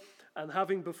God and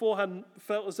having beforehand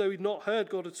felt as though he'd not heard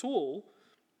God at all,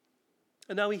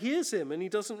 and now he hears him and he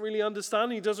doesn't really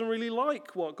understand, he doesn't really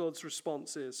like what God's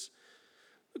response is.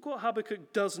 Look what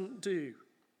Habakkuk doesn't do.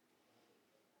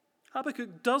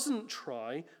 Habakkuk doesn't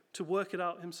try to work it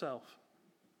out himself.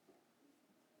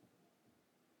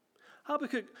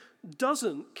 Habakkuk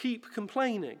doesn't keep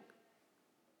complaining.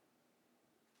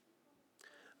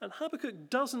 And Habakkuk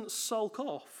doesn't sulk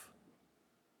off.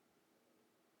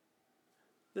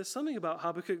 There's something about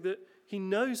Habakkuk that he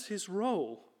knows his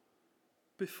role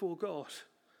before God.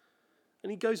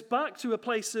 And he goes back to a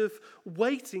place of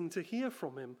waiting to hear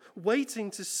from him,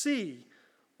 waiting to see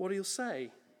what he'll say.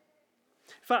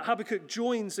 In fact, Habakkuk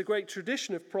joins a great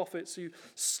tradition of prophets who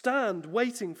stand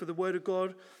waiting for the word of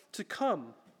God to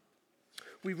come.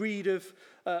 We read of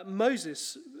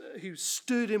Moses, who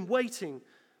stood in waiting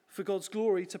for God's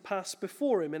glory to pass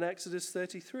before him in Exodus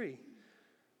 33.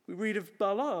 We read of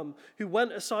Balaam, who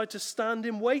went aside to stand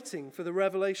in waiting for the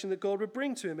revelation that God would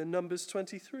bring to him in Numbers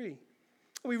 23.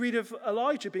 We read of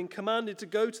Elijah being commanded to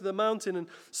go to the mountain and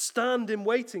stand in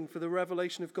waiting for the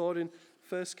revelation of God in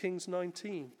 1 Kings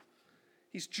 19.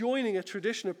 He's joining a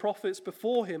tradition of prophets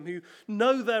before him who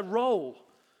know their role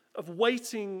of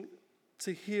waiting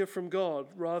to hear from God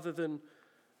rather than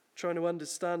trying to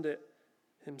understand it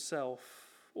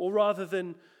himself, or rather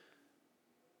than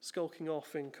skulking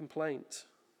off in complaint.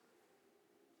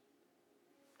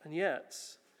 And yet,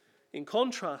 in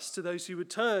contrast to those who would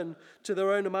turn to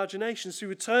their own imaginations, who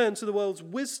would turn to the world's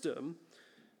wisdom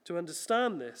to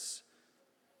understand this,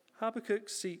 Habakkuk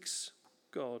seeks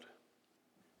God.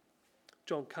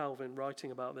 John Calvin,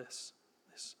 writing about this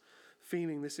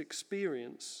feeling, this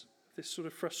experience, this sort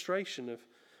of frustration of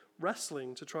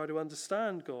wrestling to try to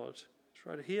understand God,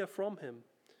 try to hear from him,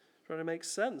 try to make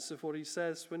sense of what he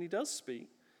says when he does speak.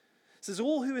 It says,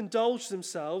 all who indulge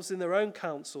themselves in their own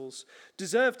counsels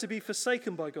deserve to be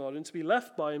forsaken by God and to be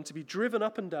left by him, to be driven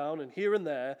up and down and here and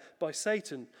there by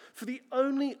Satan. For the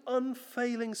only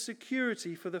unfailing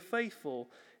security for the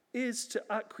faithful is to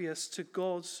acquiesce to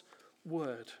God's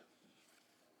word.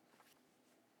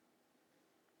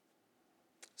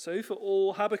 So for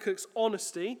all Habakkuk's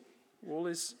honesty, all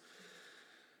his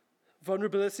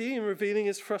vulnerability in revealing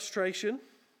his frustration,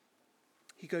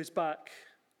 he goes back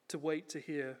to wait to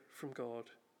hear from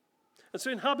God. And so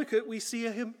in Habakkuk, we see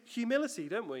a humility,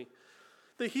 don't we?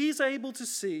 That he's able to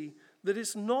see that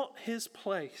it's not his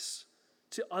place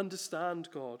to understand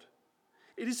God.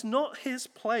 It is not his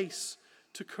place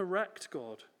to correct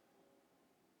God.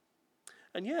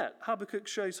 And yet, Habakkuk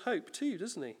shows hope too,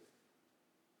 doesn't he?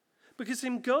 Because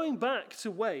him going back to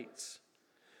wait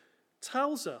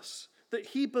tells us that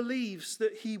he believes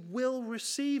that he will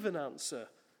receive an answer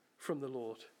from the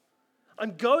Lord.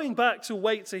 I'm going back to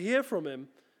wait to hear from him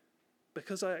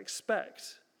because I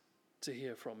expect to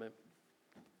hear from him.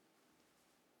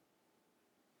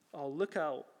 I'll look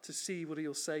out to see what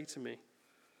he'll say to me,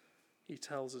 he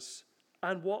tells us,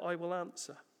 and what I will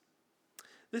answer.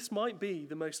 This might be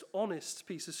the most honest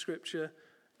piece of scripture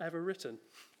ever written.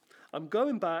 I'm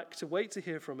going back to wait to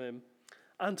hear from him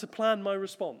and to plan my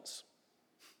response.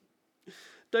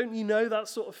 Don't you know that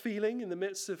sort of feeling in the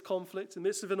midst of conflict, in the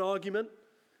midst of an argument?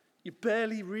 You're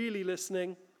barely really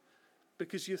listening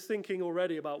because you're thinking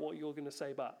already about what you're going to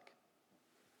say back.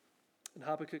 And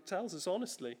Habakkuk tells us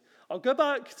honestly, I'll go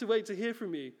back to wait to hear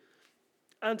from you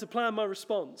and to plan my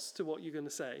response to what you're going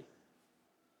to say.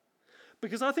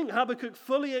 Because I think Habakkuk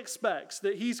fully expects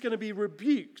that he's going to be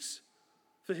rebuked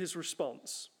for his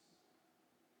response.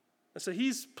 And so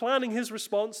he's planning his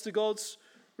response to God's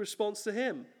response to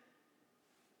him.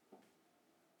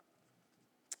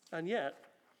 And yet,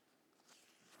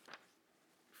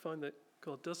 we find that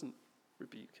God doesn't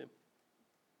rebuke him.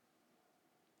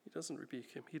 He doesn't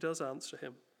rebuke him. He does answer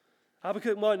him.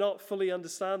 Habakkuk might not fully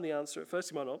understand the answer at first.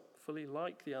 He might not fully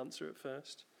like the answer at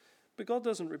first. But God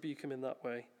doesn't rebuke him in that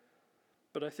way.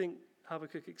 But I think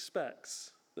Habakkuk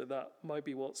expects that that might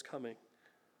be what's coming.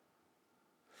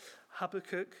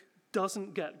 Habakkuk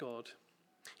doesn't get God.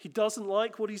 He doesn't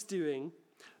like what he's doing,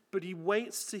 but he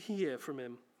waits to hear from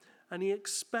him, and he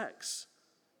expects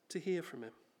to hear from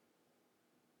him.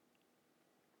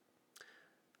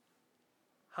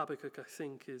 Habakkuk, I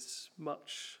think, is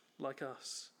much like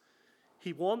us.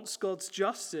 He wants God's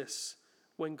justice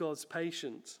when God's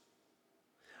patient.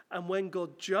 And when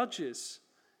God judges,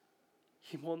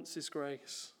 He wants his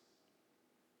grace.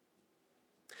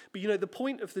 But the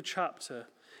point of the chapter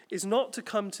is not to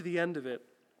come to the end of it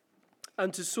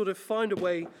and to sort of find a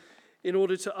way in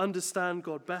order to understand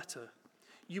God better.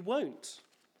 You won't.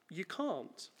 You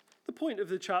can't. The point of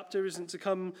the chapter isn't to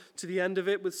come to the end of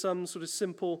it with some sort of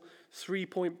simple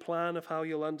 3-point plan of how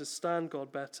you'll understand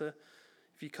God better.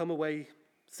 If you come away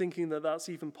thinking that that's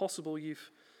even possible,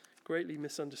 you've greatly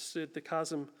misunderstood the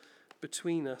chasm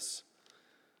between us.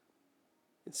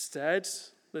 Instead,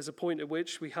 there's a point at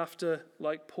which we have to,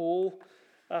 like Paul,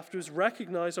 afterwards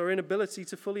recognize our inability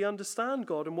to fully understand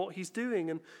God and what he's doing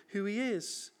and who he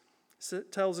is.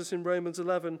 It tells us in Romans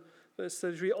 11, verse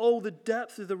 33, "Oh, the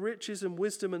depth of the riches and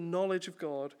wisdom and knowledge of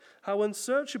God! How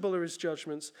unsearchable are his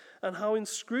judgments and how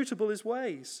inscrutable his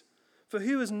ways! For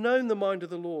who has known the mind of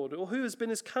the Lord, or who has been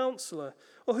his counselor,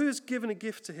 or who has given a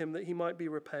gift to him that he might be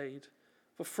repaid?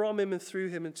 For from him and through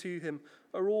him and to him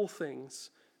are all things.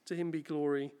 To him be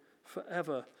glory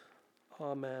forever.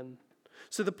 Amen."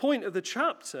 So the point of the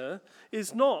chapter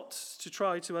is not to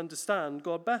try to understand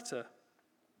God better.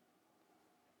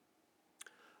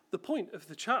 The point of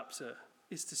the chapter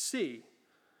is to see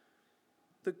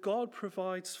that God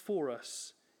provides for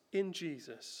us in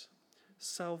Jesus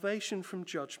salvation from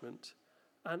judgment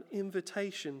and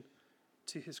invitation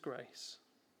to his grace.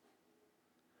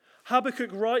 Habakkuk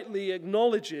rightly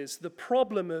acknowledges the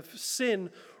problem of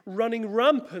sin running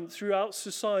rampant throughout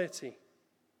society.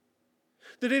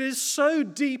 That it is so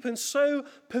deep and so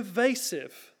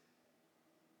pervasive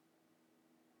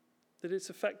that it's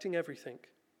affecting everything.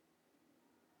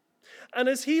 And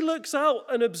as he looks out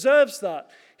and observes that,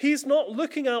 he's not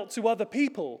looking out to other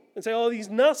people and saying, "Oh, these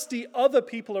nasty other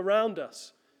people around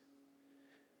us."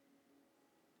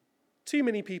 Too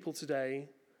many people today,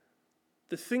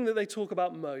 the thing that they talk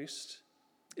about most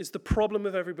is the problem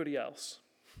of everybody else.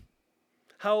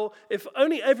 How if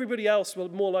only everybody else were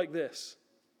more like this.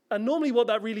 And normally what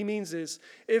that really means is,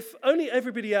 if only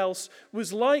everybody else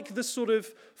was like the sort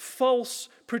of false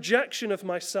projection of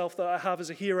myself that I have as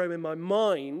a hero in my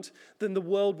mind, then the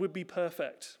world would be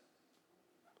perfect.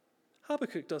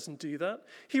 Habakkuk doesn't do that.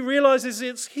 He realizes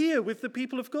it's here with the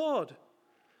people of God.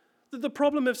 That the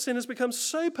problem of sin has become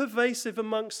so pervasive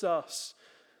amongst us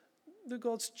that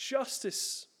God's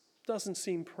justice doesn't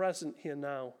seem present here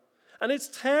now. And it's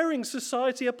tearing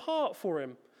society apart for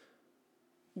him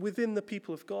within the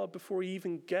people of God before he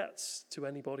even gets to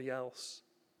anybody else.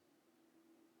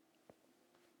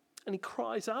 And he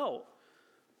cries out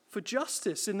for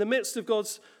justice in the midst of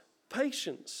God's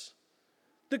patience.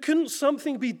 That couldn't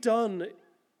something be done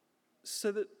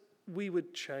so that we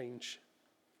would change?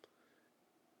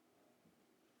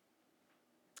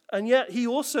 And yet he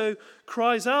also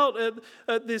cries out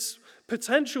at this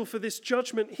potential for this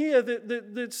judgment here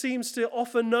that seems to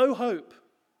offer no hope.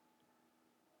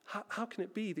 How can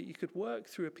it be that you could work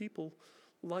through a people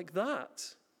like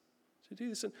that to do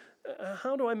this? And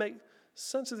how do I make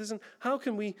sense of this? And how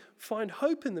can we find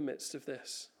hope in the midst of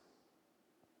this?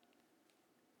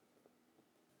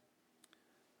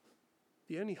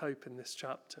 The only hope in this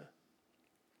chapter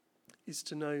is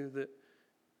to know that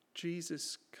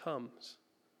Jesus comes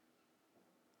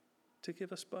to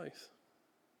give us both.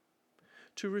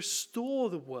 To restore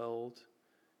the world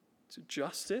to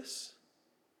justice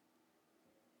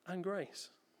and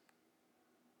grace.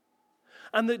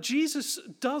 And that Jesus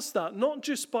does that not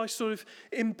just by sort of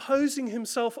imposing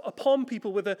himself upon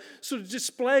people with a sort of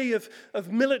display of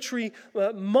military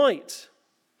might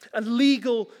and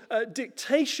legal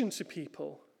dictation to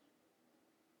people,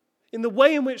 in the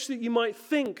way in which that you might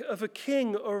think of a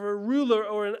king or a ruler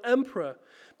or an emperor.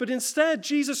 But instead,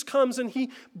 Jesus comes and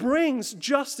he brings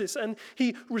justice and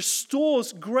he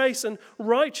restores grace and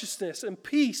righteousness and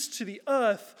peace to the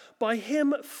earth by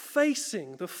him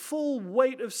facing the full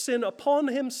weight of sin upon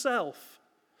himself.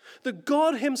 That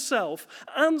God himself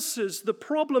answers the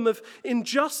problem of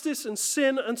injustice and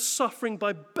sin and suffering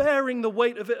by bearing the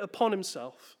weight of it upon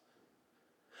himself.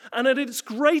 And at its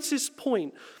greatest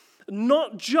point,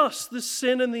 not just the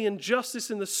sin and the injustice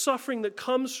and the suffering that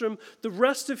comes from the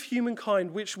rest of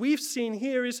humankind, which we've seen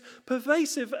here is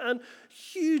pervasive and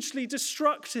hugely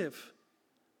destructive.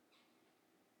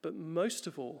 But most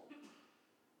of all,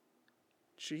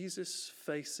 Jesus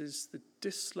faces the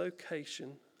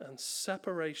dislocation and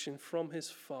separation from his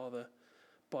Father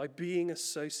by being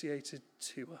associated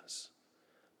to us,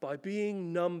 by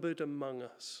being numbered among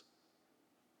us,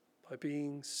 by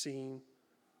being seen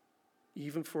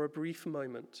even for a brief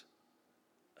moment,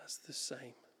 as the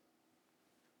same.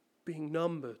 Being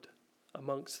numbered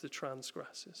amongst the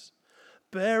transgressors,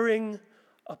 bearing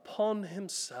upon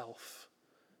himself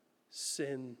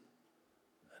sin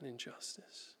and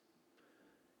injustice.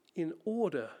 in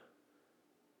order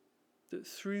that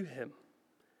through him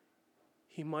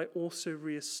he might also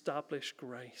reestablish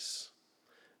grace,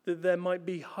 that there might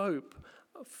be hope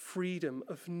of freedom,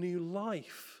 of new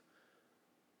life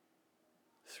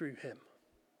through him.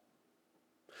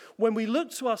 When we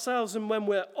look to ourselves and when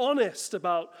we're honest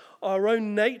about our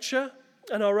own nature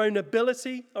and our own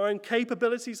ability, our own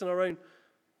capabilities and our own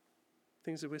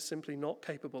things that we're simply not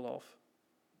capable of,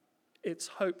 it's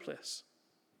hopeless.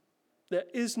 There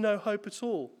is no hope at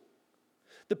all.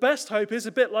 The best hope is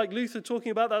a bit like Luther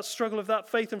talking about that struggle of that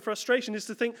faith and frustration, is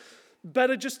to think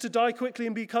better just to die quickly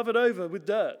and be covered over with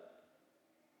dirt.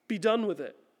 Be done with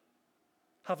it.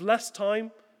 Have less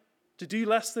time to do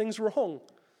less things wrong.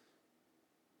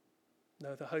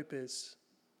 No, the hope is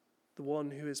the one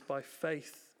who is by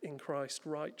faith in Christ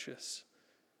righteous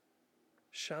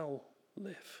shall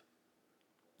live.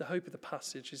 The hope of the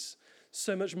passage is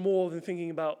so much more than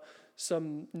thinking about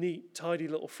some neat, tidy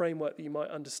little framework that you might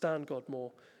understand God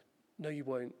more. No, you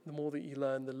won't. The more that you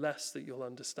learn, the less that you'll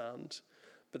understand.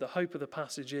 But the hope of the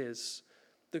passage is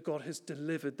that God has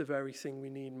delivered the very thing we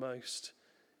need most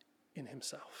in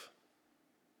himself.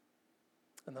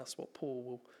 And that's what Paul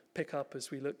will pick up as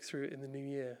we look through it in the new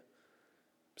year.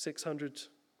 600 or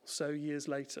so years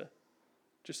later,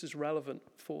 just as relevant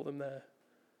for them there,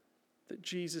 that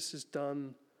Jesus has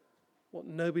done what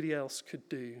nobody else could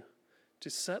do to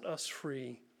set us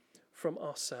free from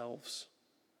ourselves,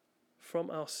 from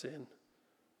our sin,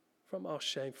 from our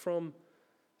shame, from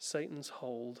Satan's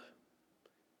hold.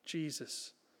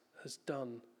 Jesus has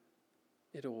done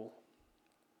it all.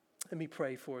 Let me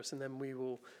pray for us, and then we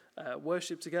will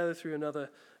worship together through another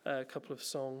couple of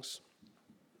songs.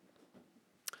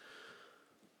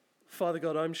 Father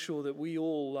God, I'm sure that we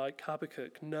all, like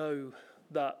Habakkuk, know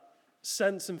that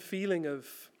sense and feeling of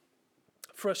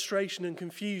frustration and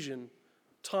confusion,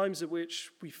 times at which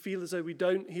we feel as though we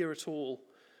don't hear at all.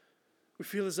 We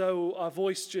feel as though our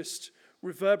voice just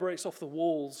reverberates off the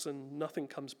walls and nothing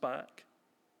comes back.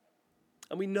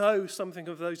 And we know something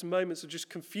of those moments of just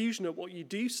confusion at what you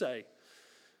do say.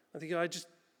 I think I just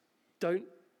don't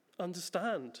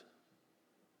understand.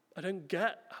 I don't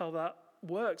get how that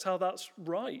works, how that's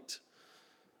right.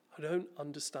 I don't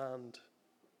understand.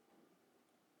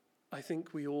 I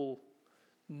think we all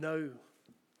know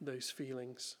those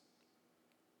feelings.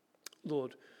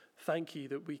 Lord, thank you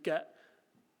that we get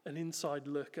an inside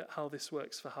look at how this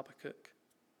works for Habakkuk.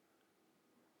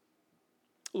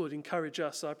 Lord, encourage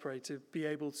us, I pray, to be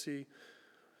able to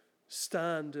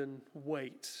stand and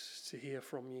wait to hear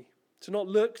from you. To not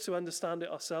look to understand it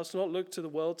ourselves, to not look to the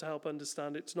world to help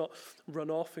understand it, to not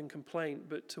run off in complaint,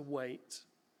 but to wait.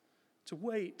 To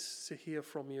wait to hear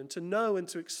from you and to know and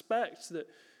to expect that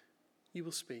you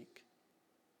will speak.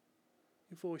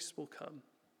 Your voice will come.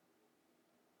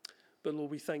 But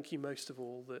Lord, we thank you most of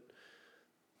all that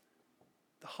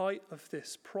the height of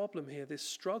this problem here, this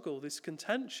struggle, this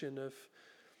contention of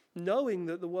knowing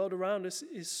that the world around us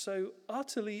is so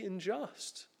utterly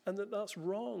unjust and that that's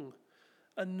wrong,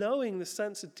 and knowing the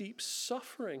sense of deep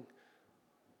suffering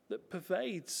that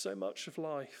pervades so much of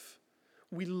life.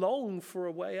 We long for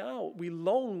a way out. We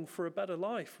long for a better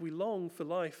life. We long for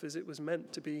life as it was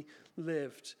meant to be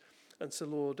lived. And so,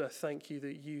 Lord, I thank you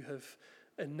that you have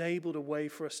enabled a way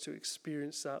for us to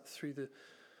experience that through the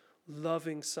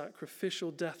loving,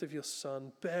 sacrificial death of your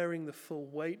Son, bearing the full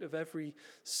weight of every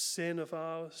sin of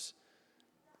ours,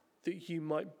 that you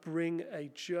might bring a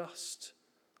just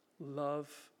love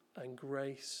and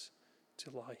grace to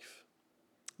life,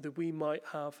 that we might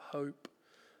have hope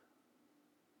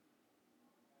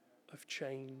of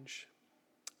change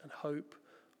and hope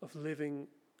of living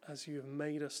as you have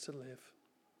made us to live.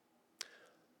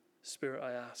 Spirit,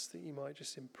 I ask that you might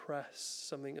just impress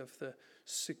something of the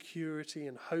security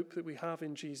and hope that we have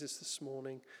in Jesus this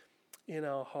morning in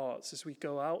our hearts as we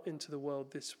go out into the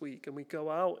world this week and we go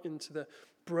out into the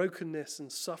brokenness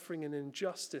and suffering and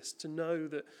injustice, to know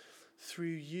that through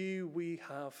you we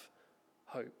have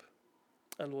hope.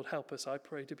 And Lord, help us, I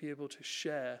pray, to be able to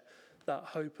share that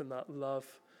hope and that love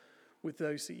with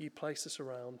those that you place us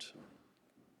around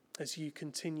as you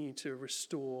continue to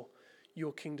restore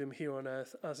your kingdom here on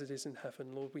earth as it is in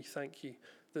heaven. Lord, we thank you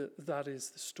that that is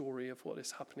the story of what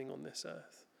is happening on this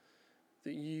earth,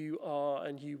 that you are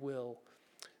and you will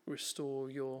restore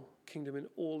your kingdom in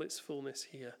all its fullness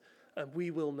here, and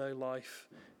we will know life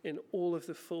in all of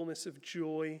the fullness of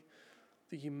joy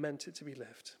that you meant it to be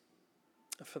lived.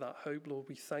 And for that hope, Lord,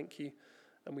 we thank you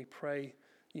and we pray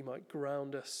you might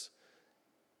ground us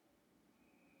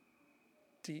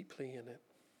deeply in it.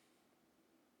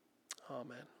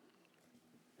 Amen.